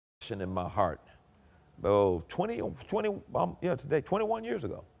rushing in my heart. Oh, 21 years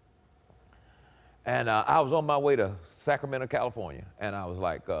ago. And I was on my way to Sacramento, California, and I was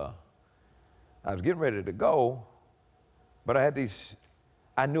like, I was getting ready to go, but I had these,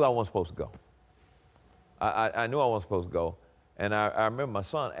 I knew I wasn't supposed to go. I knew I wasn't supposed to go. And I remember my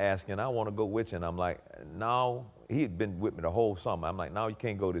son asking, I want to go with you. And I'm like, no. He had been with me the whole summer. I'm like, no, you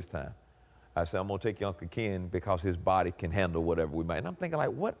can't go this time. I said, I'm going to take your Uncle Ken because his body can handle whatever we might. And I'm thinking,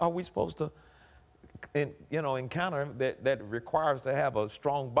 like, what are we supposed to encounter that requires to have a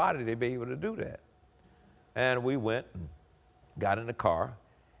strong body to be able to do that? And we went and got in the car,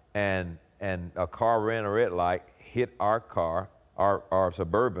 and a car ran a red light, hit our car, our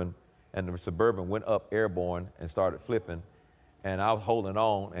Suburban, and the Suburban went up airborne and started flipping. And I was holding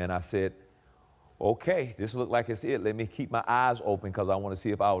on, and I said, okay, this looked like it's it. Let me keep my eyes open because I want to see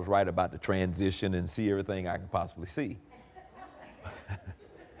if I was right about the transition and see everything I can possibly see.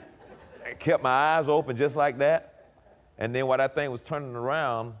 I kept my eyes open just like that. And then while that thing was turning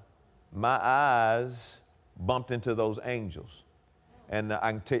around, my eyes bumped into those angels. And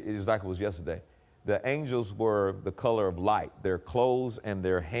I can tell you, it was like it was yesterday. The angels were the color of light. Their clothes and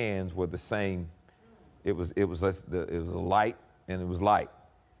their hands were the same. It was a light, and it was light.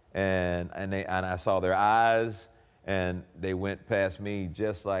 And I saw their eyes, and they went past me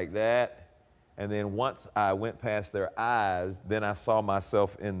just like that. And then once I went past their eyes, then I saw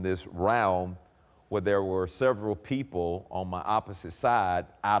myself in this realm where there were several people on my opposite side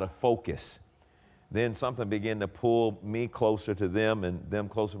out of focus. Then something began to pull me closer to them and them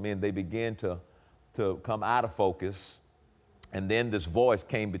closer to me, and they began to come out of focus. And then this voice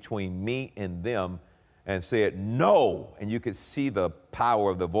came between me and them and said, no. And you could see the power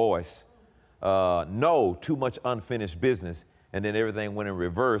of the voice. No, too much unfinished business. And then everything went in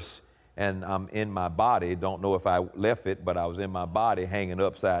reverse, and I'm in my body. Don't know if I left it, but I was in my body hanging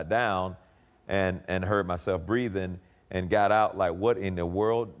upside down, and heard myself breathing and got out like, what in the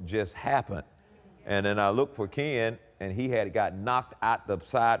world just happened? And then I looked for Ken, and he had got knocked out the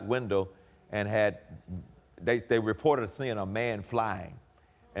side window, and they reported seeing a man flying.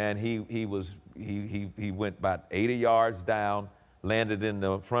 And he went about 80 yards down, landed in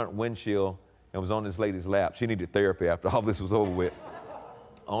the front windshield, and was on this lady's lap. She needed therapy after all this was over with.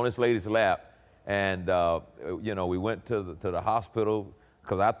 On this lady's lap, and we went to the hospital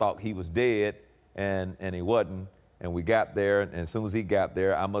because I thought he was dead, and he wasn't. And we got there, and as soon as he got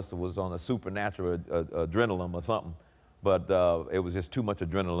there, I must have was on a supernatural adrenaline or something, but it was just too much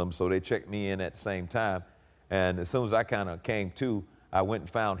adrenaline, so they checked me in at the same time. And as soon as I kind of came to, I went and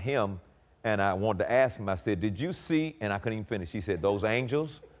found him, and I wanted to ask him, I said, did you see, and I couldn't even finish. He said, those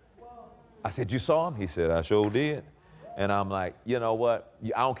angels? I said, you saw them? He said, I sure did. And I'm like, you know what?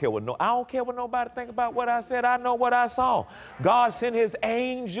 I don't care what nobody think about what I said. I know what I saw. God sent his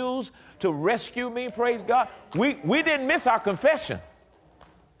angels to rescue me, praise God. We didn't miss our confession.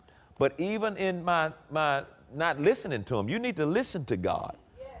 But even in my not listening to him, you need to listen to God.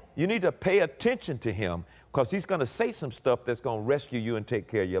 You need to pay attention to him, because he's going to say some stuff that's going to rescue you and take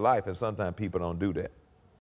care of your life, and sometimes people don't do that.